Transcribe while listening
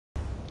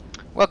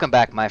Welcome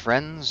back, my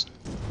friends.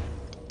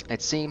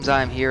 It seems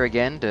I'm here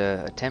again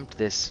to attempt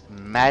this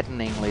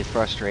maddeningly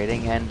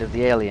frustrating end of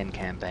the Alien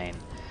campaign.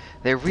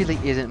 There really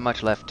isn't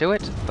much left to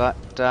it, but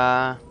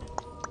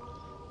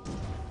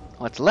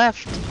what's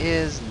left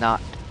is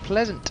not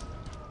pleasant.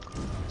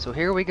 So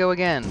here we go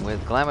again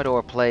with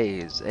Glamador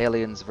Plays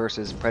Aliens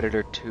vs.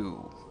 Predator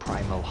 2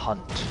 Primal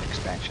Hunt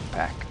expansion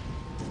pack.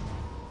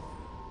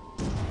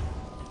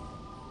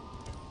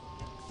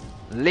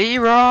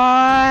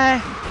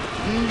 Leroy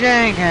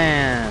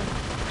Jenkins!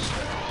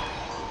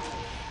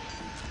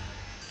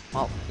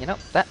 Well, you know,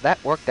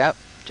 that worked out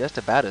just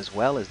about as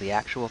well as the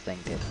actual thing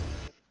did.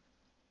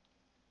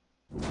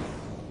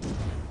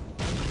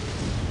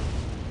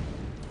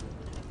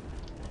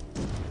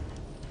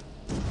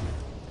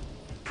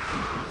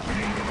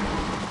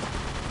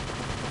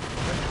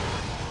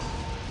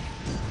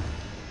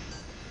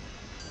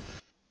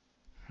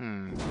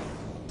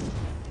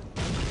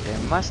 There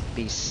must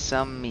be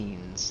some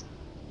means.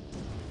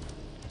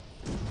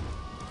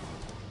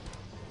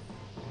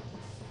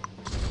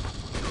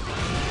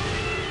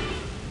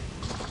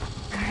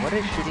 What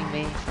is shooting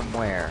me from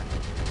where?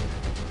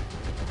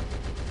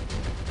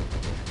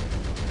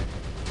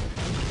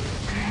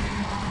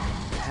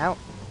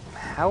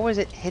 How is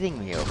it hitting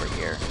me over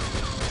here?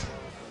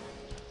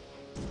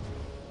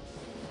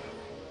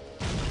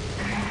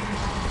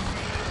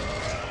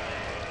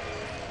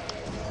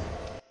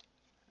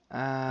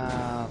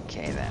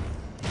 Okay then.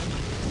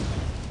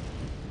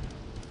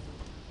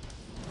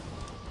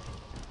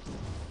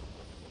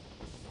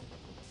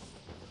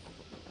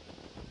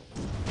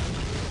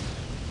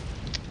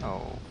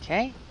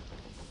 Okay.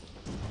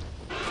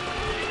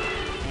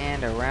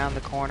 And around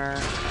the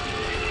corner.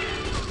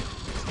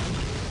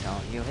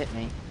 Don't you hit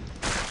me.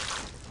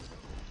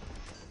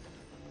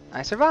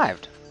 I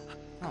survived.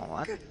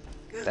 Oh,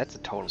 that's a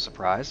total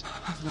surprise.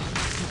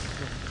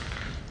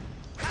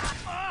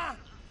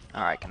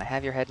 Alright, can I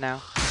have your head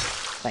now?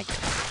 Thank you.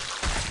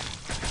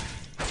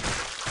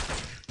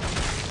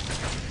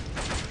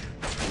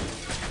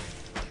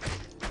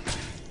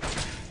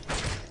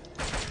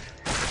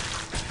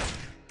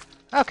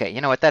 Okay,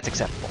 you know what? That's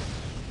acceptable.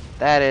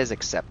 That is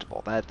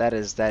acceptable. That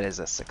is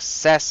a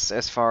success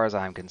as far as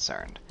I'm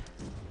concerned.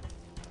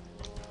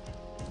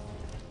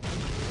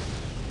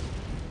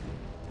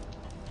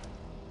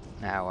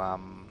 Now, oh,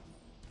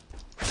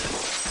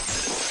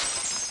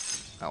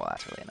 well,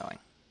 that's really annoying.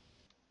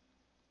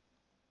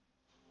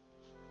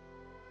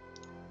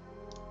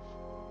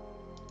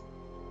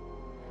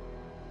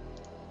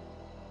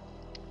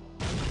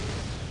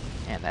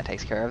 And that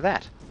takes care of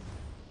that.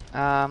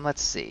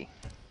 Let's see.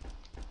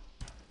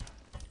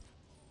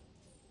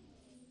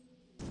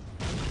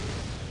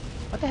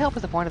 What the hell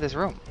was the point of this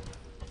room?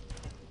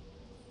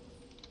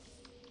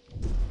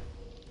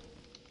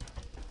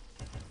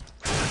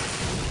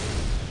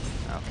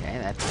 Okay,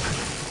 that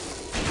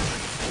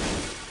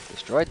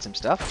destroyed some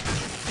stuff.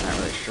 Not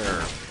really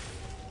sure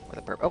what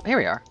the purpose. Oh, here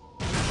we are.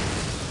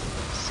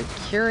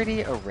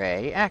 Security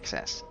array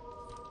access.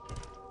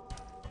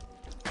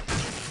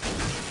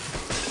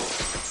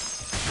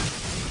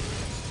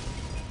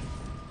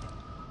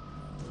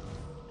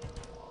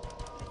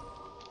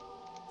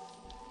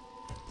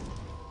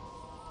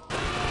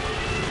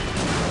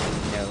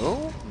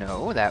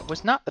 No, that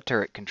was not the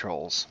turret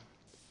controls.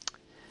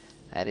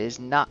 That is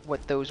not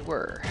what those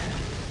were.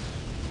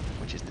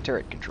 Which is the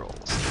turret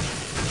controls.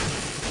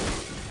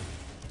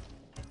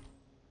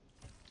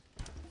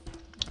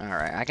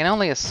 Alright, I can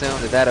only assume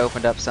that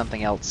opened up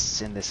something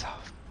else in this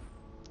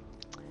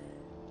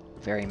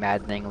very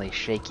maddeningly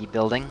shaky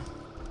building.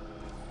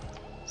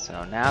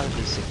 So now that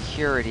the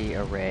security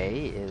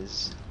array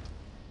is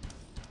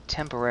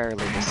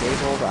temporarily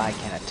disabled, I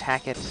can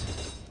attack it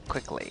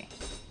quickly.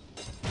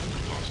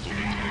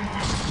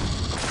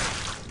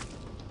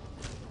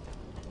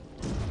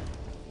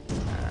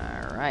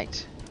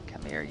 Alright,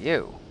 come here,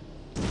 you.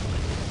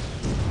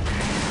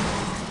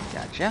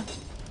 Gotcha.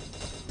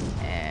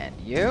 And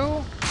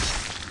you.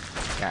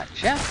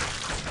 Gotcha.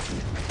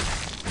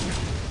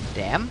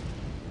 Damn.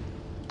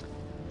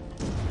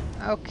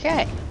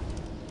 Okay.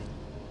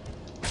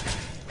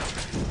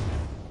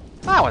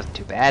 That wasn't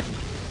too bad.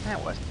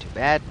 That wasn't too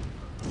bad.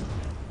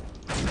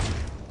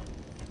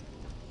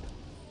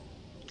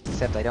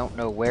 Except I don't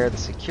know where the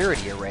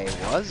security array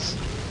was.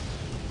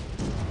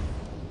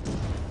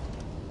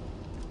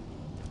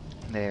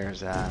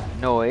 There's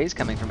noise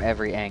coming from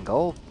every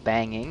angle,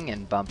 banging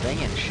and bumping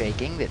and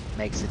shaking that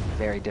makes it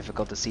very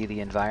difficult to see the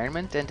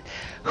environment, and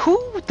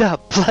who the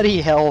bloody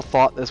hell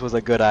thought this was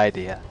a good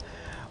idea?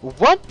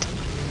 What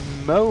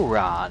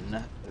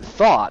moron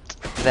thought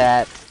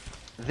that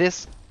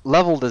this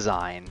level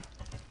design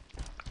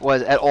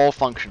was at all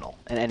functional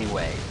in any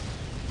way?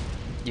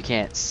 You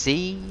can't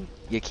see,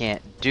 you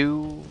can't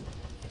do.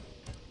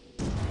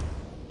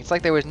 It's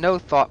like there was no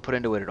thought put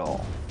into it at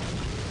all.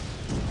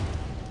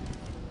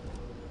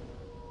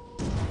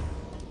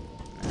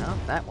 No,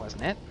 that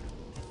wasn't it.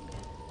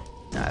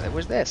 Neither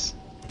was this.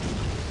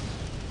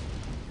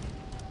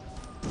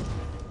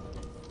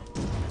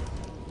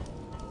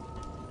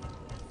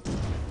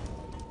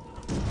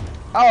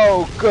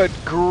 Oh, good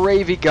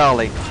gravy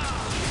golly.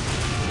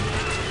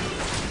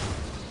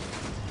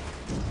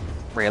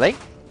 Really?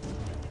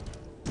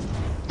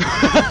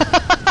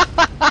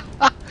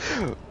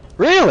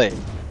 Really?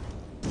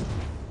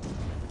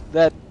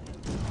 That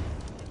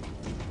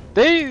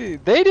they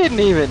didn't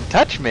even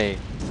touch me.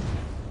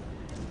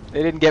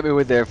 They didn't get me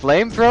with their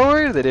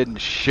flamethrower. They didn't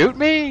shoot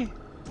me.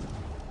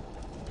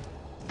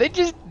 They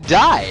just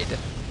died.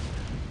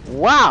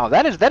 Wow,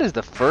 that is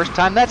the first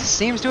time that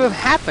seems to have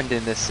happened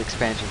in this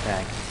expansion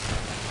pack.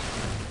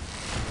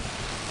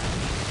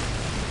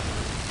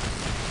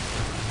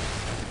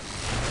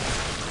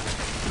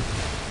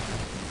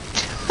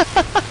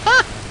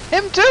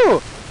 Him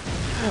too.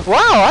 Wow,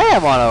 I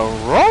am on a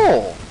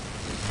roll.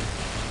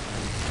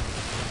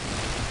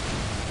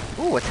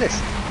 Ooh, what's this?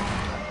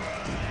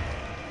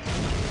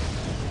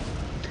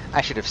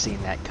 I should have seen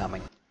that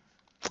coming.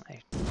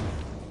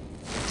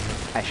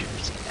 I should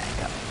have seen that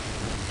coming.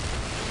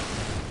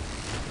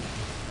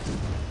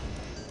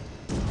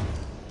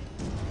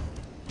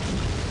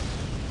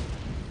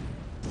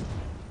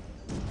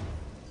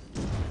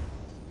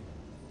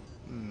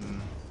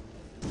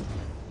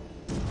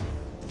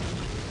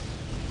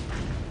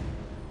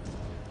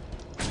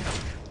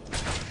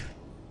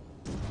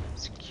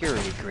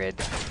 Security grid.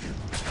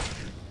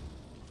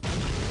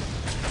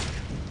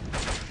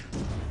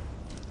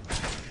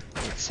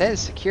 It says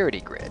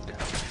security grid,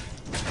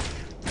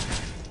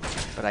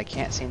 but I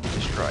can't seem to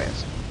destroy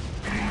it.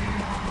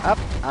 Up,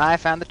 I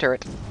found the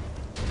turret.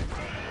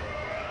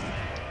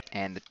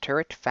 And the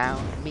turret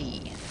found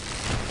me.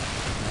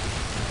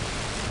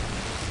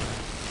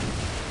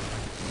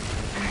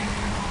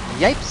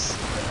 Yipes!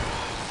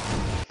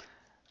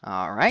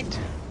 Alright.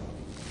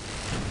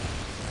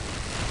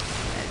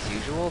 As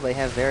usual, they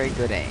have very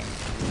good aim.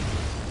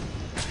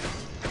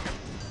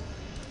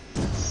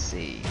 Let's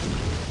see.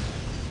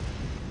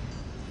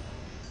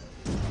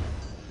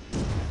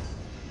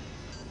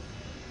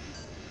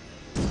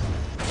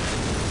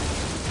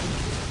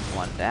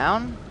 One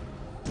down.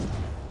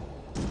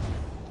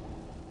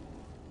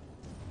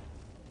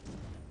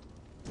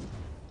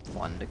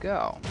 One to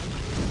go.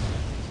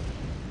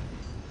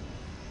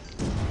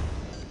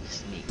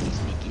 Sneaky,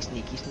 sneaky,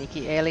 sneaky,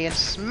 sneaky alien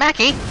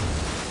smacky!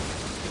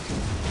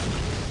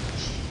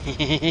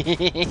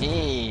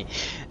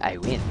 I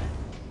win.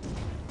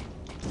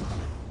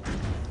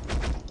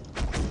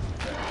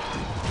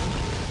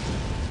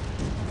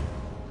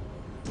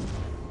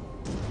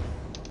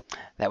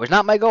 That was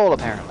not my goal,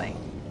 apparently.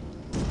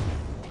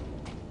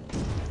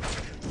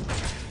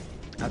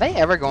 Are they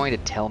ever going to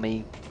tell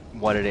me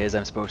what it is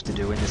I'm supposed to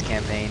do in this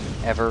campaign?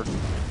 Ever?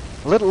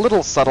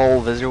 Little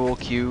subtle visual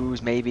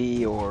cues,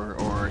 maybe,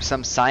 or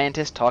some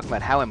scientist talking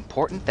about how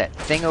important that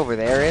thing over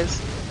there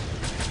is?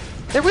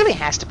 There really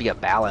has to be a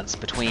balance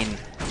between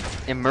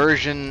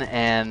immersion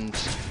and...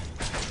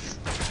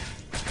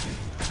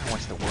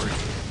 what's the word?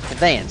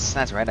 Conveyance.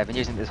 That's right, I've been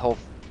using this whole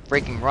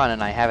freaking run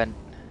and I haven't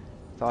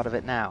thought of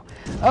it now.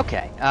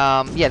 Okay,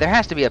 yeah, there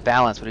has to be a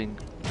balance between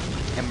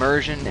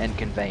immersion and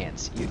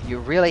conveyance. You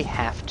really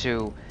have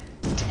to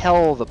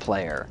tell the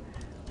player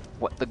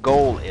what the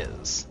goal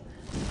is,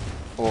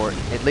 or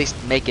at least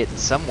make it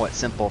somewhat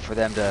simple for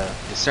them to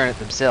discern it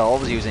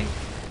themselves using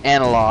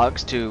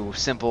analogs to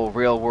simple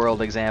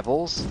real-world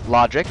examples,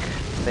 logic,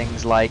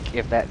 things like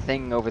if that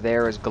thing over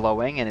there is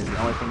glowing and is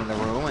the only thing in the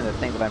room, and the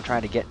thing that I'm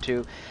trying to get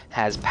to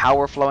has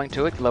power flowing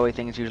to it, glowy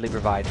things usually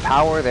provide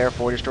power,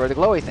 therefore destroy the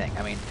glowy thing.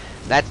 I mean,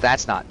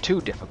 that's not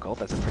too difficult.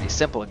 That's a pretty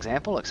simple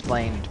example,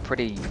 explained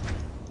pretty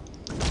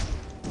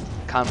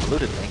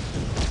convolutedly.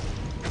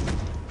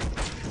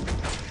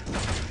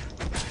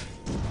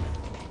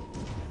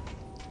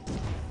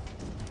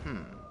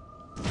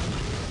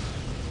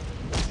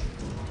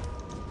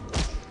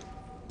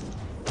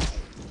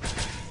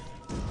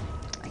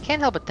 I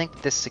can't help but think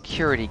that this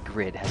security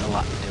grid has a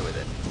lot to do with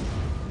it.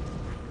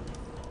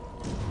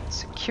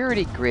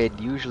 Security grid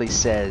usually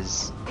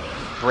says,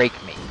 break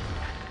me,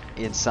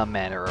 in some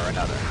manner or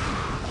another.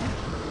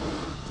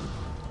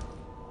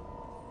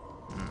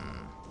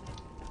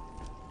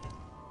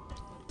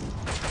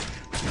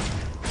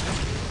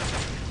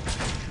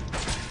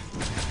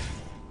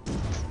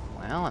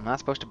 Well, I'm not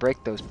supposed to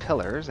break those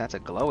pillars. That's a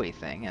glowy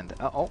thing. And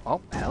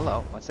oh,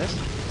 hello. What's this?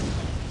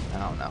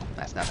 Oh no,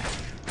 that's nothing.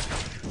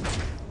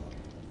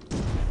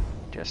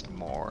 Just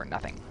more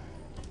nothing.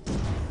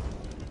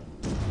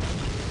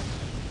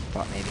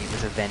 Thought maybe it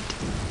was a vent.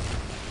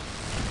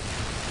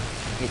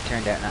 It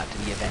turned out not to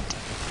be a vent.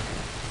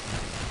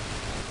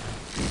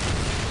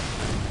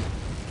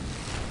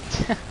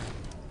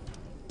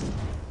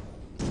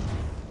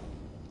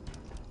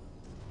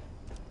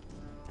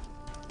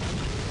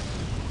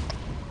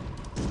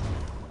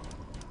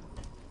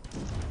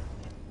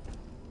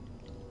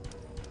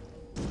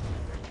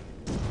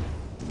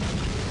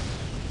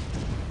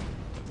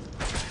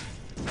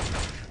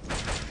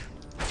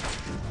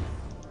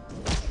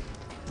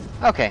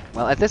 Okay,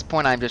 well at this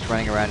point I'm just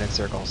running around in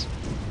circles.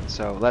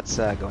 So let's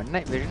go into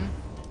night vision.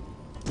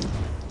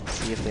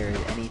 See if there is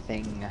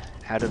anything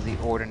out of the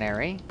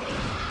ordinary.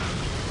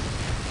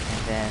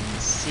 And then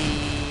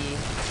see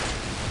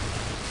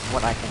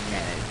what I can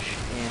manage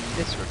in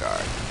this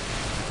regard.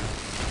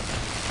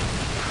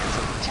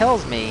 So it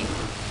tells me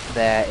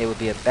that it would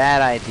be a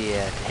bad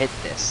idea to hit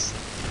this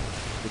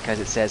because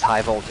it says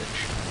high voltage.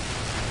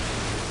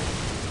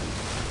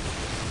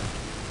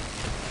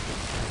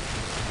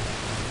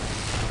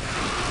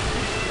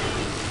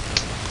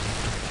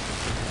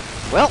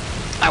 Well,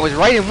 I was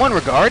right in one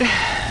regard.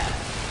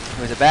 It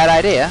was a bad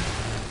idea,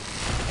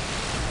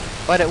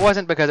 but it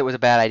wasn't because it was a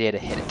bad idea to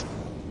hit it.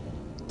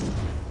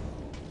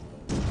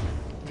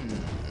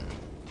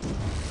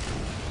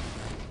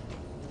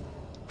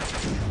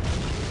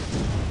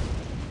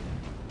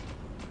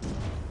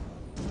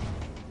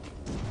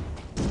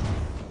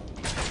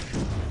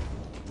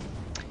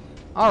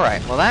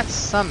 Alright, well that's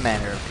some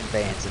manner of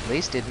conveyance at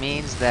least. It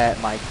means that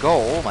my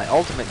goal, my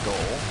ultimate goal,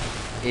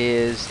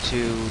 is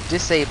to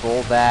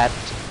disable that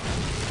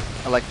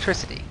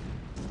electricity.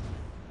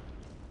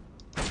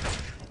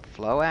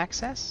 Flow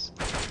access?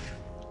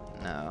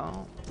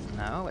 No,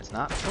 it's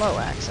not flow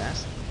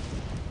access.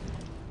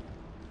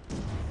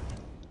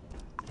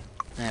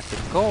 And if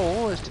the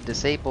goal is to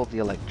disable the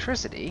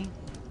electricity,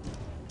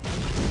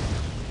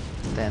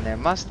 then there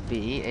must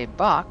be a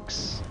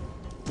box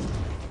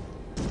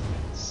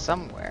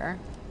somewhere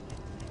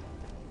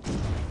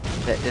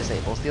that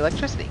disables the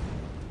electricity.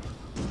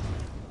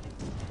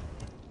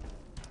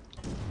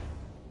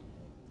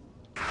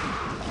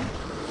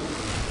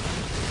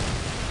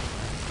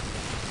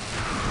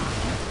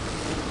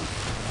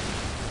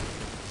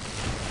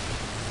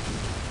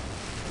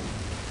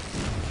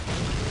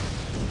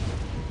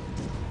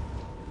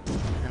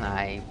 And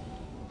I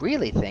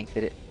really think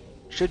that it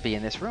should be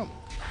in this room.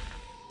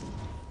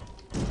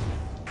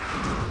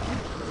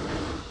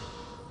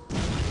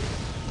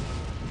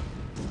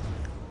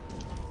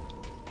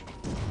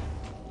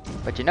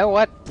 But you know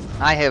what?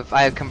 I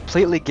have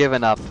completely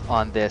given up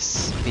on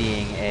this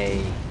being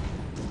a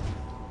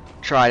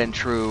tried and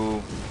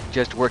true,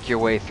 just work your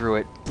way through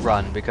it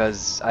run,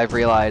 because I've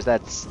realized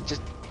that's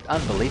just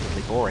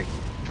unbelievably boring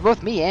for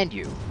both me and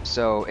you.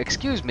 So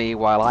excuse me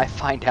while I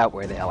find out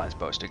where the hell I'm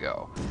supposed to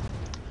go.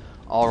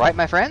 Alright,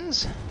 my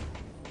friends?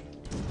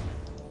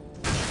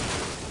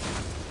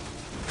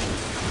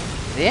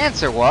 The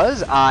answer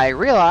was, I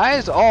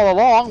realized all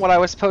along what I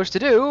was supposed to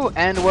do,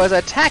 and was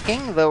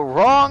attacking the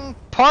wrong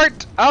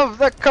part of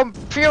the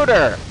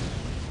computer!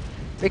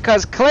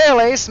 Because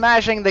clearly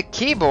smashing the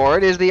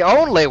keyboard is the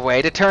only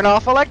way to turn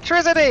off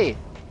electricity!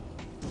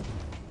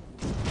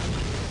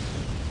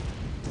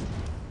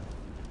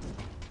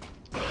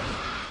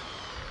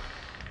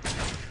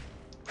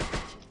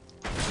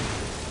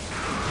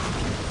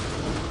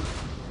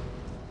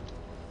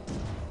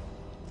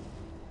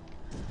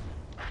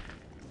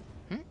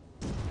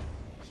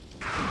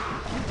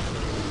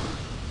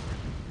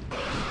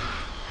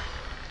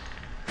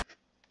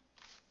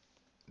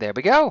 There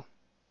we go.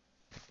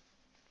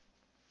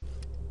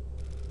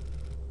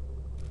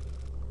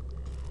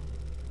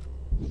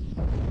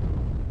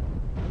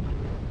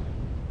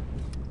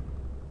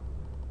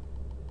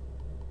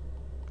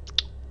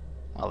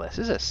 Well, this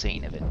is a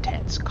scene of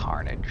intense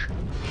carnage.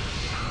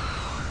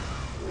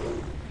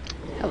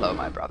 Hello,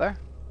 my brother.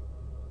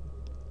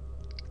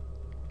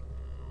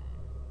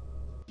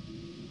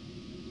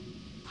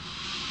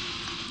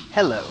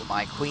 Hello,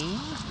 my queen.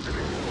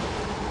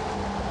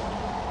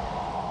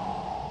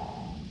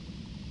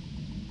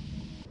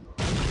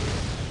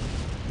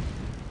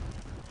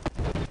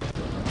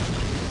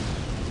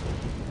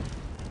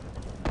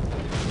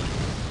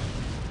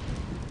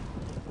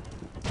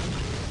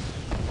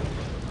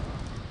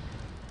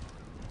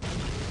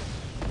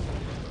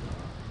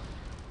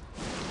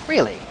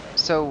 Really?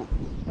 So,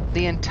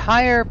 the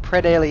entire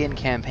Predalien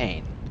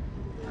campaign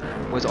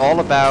was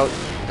all about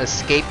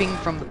escaping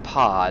from the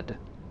pod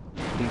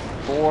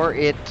before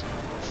it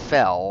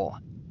fell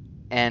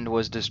and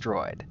was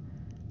destroyed.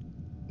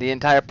 The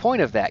entire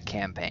point of that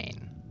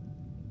campaign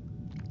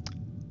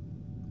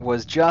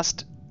was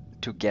just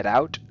to get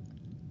out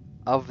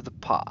of the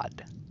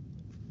pod.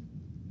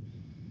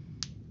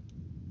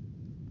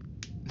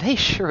 They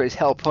sure as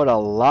hell put a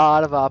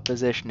lot of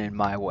opposition in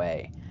my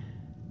way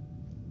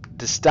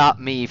to stop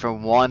me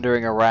from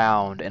wandering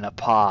around in a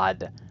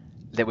pod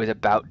that was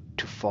about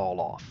to fall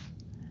off.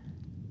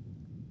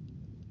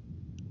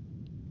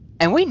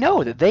 And we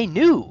know that they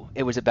knew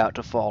it was about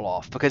to fall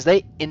off because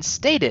they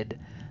instated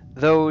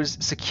those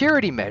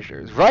security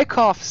measures.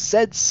 Rykov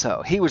said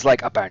so. He was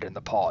like, abandon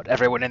the pod.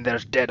 Everyone in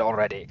there's dead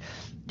already.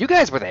 You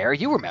guys were there.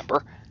 You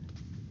remember.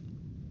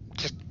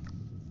 Just,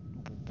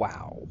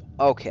 wow.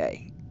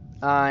 Okay.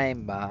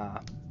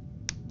 I'll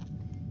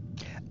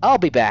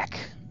be back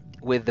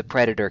with the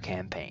Predator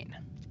campaign.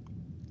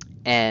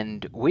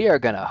 And we are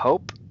gonna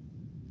hope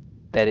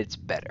that it's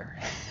better.